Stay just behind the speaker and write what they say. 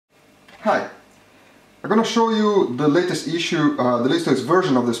Hi, I'm going to show you the latest issue, the latest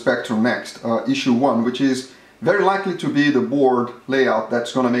version of the Spectrum Next, issue 1, which is very likely to be the board layout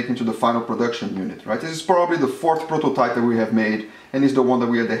that's going to make into the final production unit, right? This is probably the 4th prototype that we have made and is the one that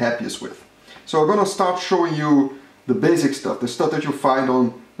we are the happiest with. So I'm going to start showing you the basic stuff, the stuff that you find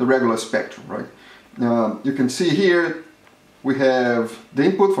on the regular Spectrum, right? You can see here we have the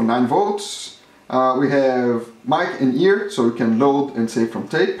input for 9 volts, we have mic and ear, so you can load and save from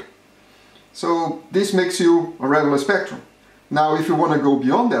tape. So this makes you a regular Spectrum. Now if you want to go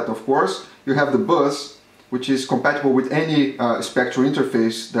beyond that, of course, you have the bus, which is compatible with any Spectrum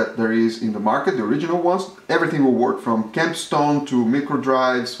interface that there is in the market, the original ones. Everything will work, from Campstone to micro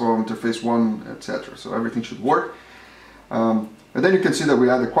drives from interface 1, etc. So everything should work. And then you can see that we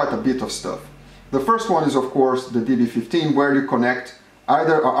added quite a bit of stuff. The first one is, of course, the DB15, where you connect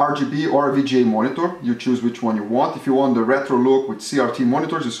either a RGB or a VGA monitor. You choose which one you want. If you want the retro look with CRT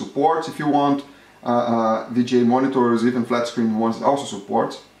monitors, it supports. If you want VGA monitors, even flat screen ones, it also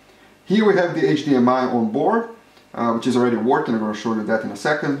supports. Here we have the HDMI on board, which is already working. I'm going to show you that in a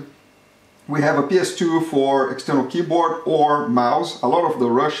second. We have a PS2 for external keyboard or mouse. A lot of the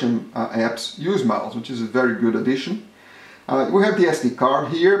Russian apps use mouse, which is a very good addition. We have the SD card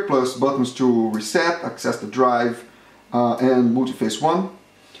here, plus buttons to reset, access the drive, and multi-phase 1.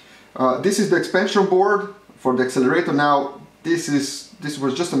 This is the expansion board for the accelerator. Now this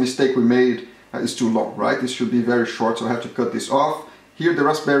was just a mistake we made. It's too long, right? This should be very short, so I have to cut this off. Here the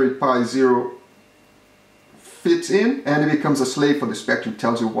Raspberry Pi Zero fits in and it becomes a slave for the Spectrum,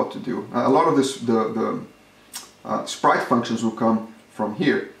 tells you what to do. A lot of this, the sprite functions will come from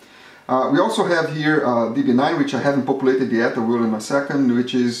here. We also have here DB9, which I haven't populated yet, I will in a second,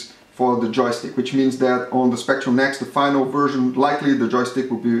 which is for the joystick, which means that on the Spectrum Next, the final version, likely the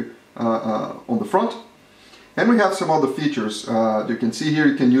joystick will be on the front. And we have some other features. You can see here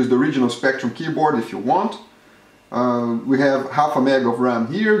you can use the original Spectrum keyboard if you want. We have half a meg of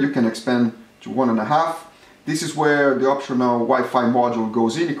RAM here. You can expand to 1.5. This is where the optional Wi-Fi module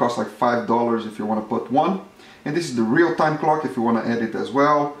goes in. It costs like $5 if you want to put one. And this is the real-time clock if you want to add it as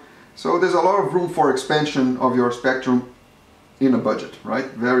well. So there's a lot of room for expansion of your Spectrum in a budget, right?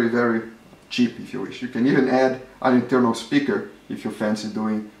 Very, very cheap if you wish. You can even add an internal speaker if you fancy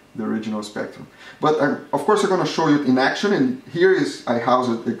doing the original Spectrum. But of course I'm going to show you it in action, and here is, I house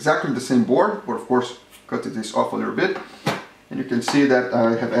it exactly the same board, but of course cut this off a little bit. And you can see that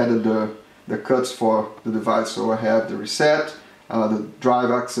I have added the cuts for the device. So I have the reset, the drive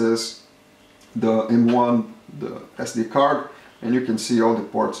access, the M1, the SD card, and you can see all the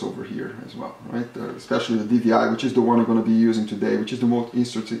ports over here as well, right? Especially the DVI, which is the one I'm going to be using today, which is the most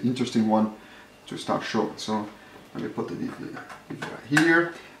interesting one to start showing. So let me put the DVI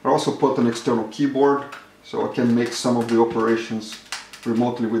here. I also put an external keyboard, so I can make some of the operations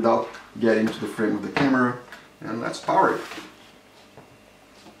remotely without getting to the frame of the camera. And let's power it.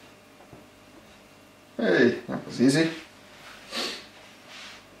 Hey, that was easy.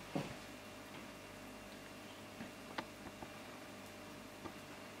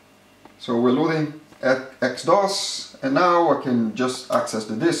 So we're loading at XDOS, and now I can just access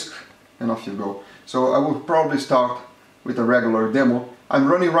the disk and off you go. So I will probably start with a regular demo. I'm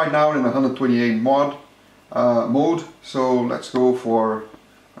running right now in 128 mode, so let's go for,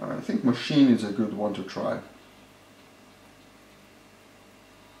 I think machine is a good one to try.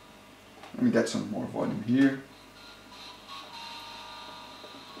 Let me get some more volume here.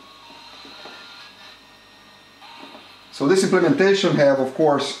 So this implementation have, of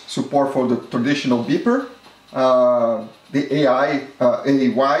course, support for the traditional beeper, the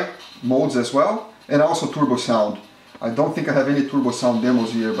AY modes as well, and also turbo sound. I don't think I have any turbo sound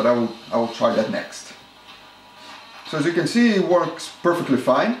demos here, but I will try that next. So as you can see, it works perfectly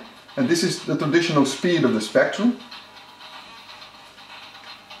fine, and this is the traditional speed of the Spectrum.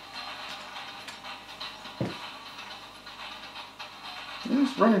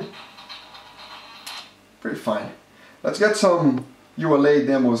 It's running pretty fine. Let's get some ULA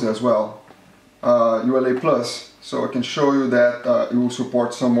demos as well, ULA Plus, so I can show you that it will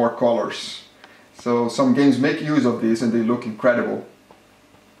support some more colors. So some games make use of this and they look incredible.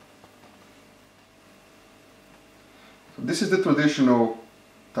 So this is the traditional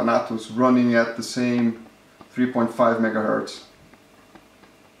Thanatos running at the same 3.5 megahertz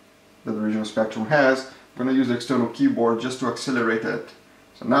that the original Spectrum has. I'm going to use the external keyboard just to accelerate it.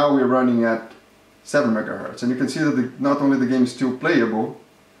 So now we're running at 7 megahertz, and you can see that not only the game is still playable,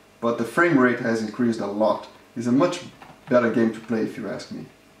 but the frame rate has increased a lot. It's a much better game to play if you ask me.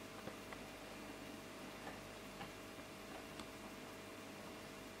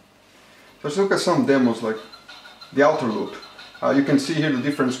 So let's look at some demos like the outer loop. You can see here the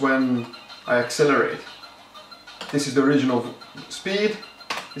difference when I accelerate. This is the original speed,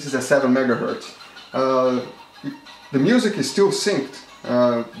 this is at 7 megahertz. The music is still synced.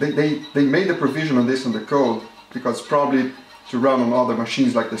 They made the provision on this in the code because probably to run on other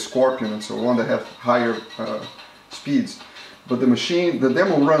machines like the Scorpion and so on that have higher speeds. But the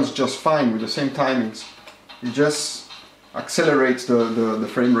demo runs just fine with the same timings. It just accelerates the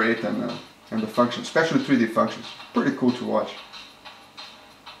frame rate and the functions, especially 3D functions. Pretty cool to watch.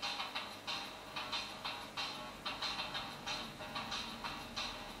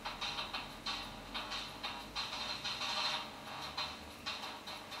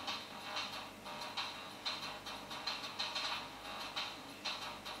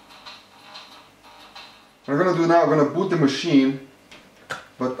 What I'm going to do now, I'm going to boot the machine,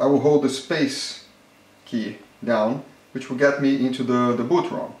 but I will hold the space key down, which will get me into the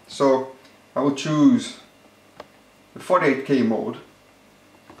boot ROM. So I will choose the 48K mode.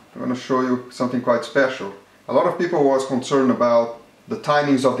 I'm going to show you something quite special. A lot of people was concerned about the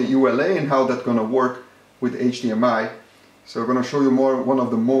timings of the ULA and how that's going to work with HDMI. So I'm going to show you one of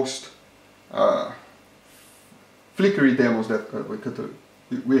the most flickery demos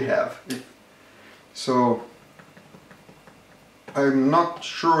that we have. So I'm not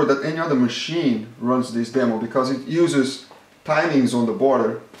sure that any other machine runs this demo because it uses timings on the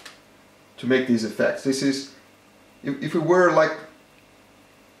border to make these effects. This is, if it were like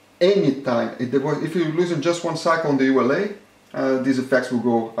any time, if you're losing just one cycle on the ULA, these effects will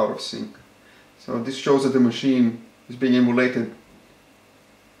go out of sync. So this shows that the machine is being emulated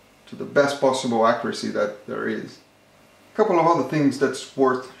to the best possible accuracy that there is. A couple of other things that's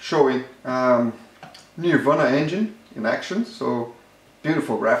worth showing. Nirvana engine in action, so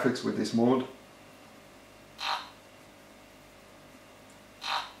beautiful graphics with this mode.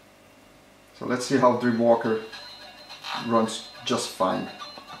 So let's see how Dreamwalker runs just fine.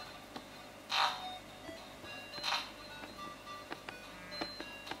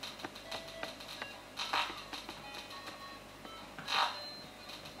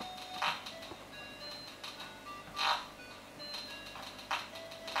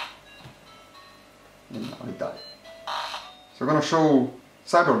 And now it died. So I'm going to show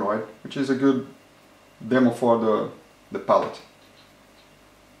Cybernoid, which is a good demo for the palette.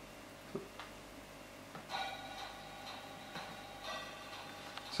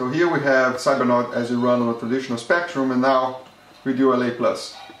 So here we have Cybernoid as you run on a traditional Spectrum, and now with ULA+.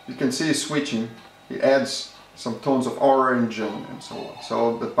 You can see it's switching. It adds some tones of orange and so on.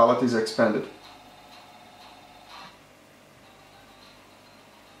 So the palette is expanded.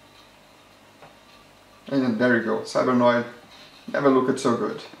 And then there you go, Cybernoid never looked so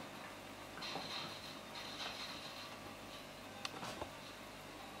good.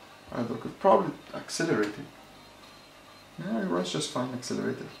 I could probably accelerate it. Yeah, it runs just fine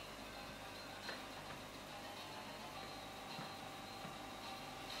accelerated.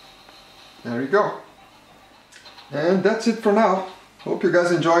 There you go. And that's it for now. Hope you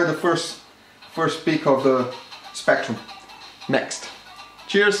guys enjoyed the first peek of the Spectrum. Next.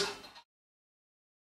 Cheers!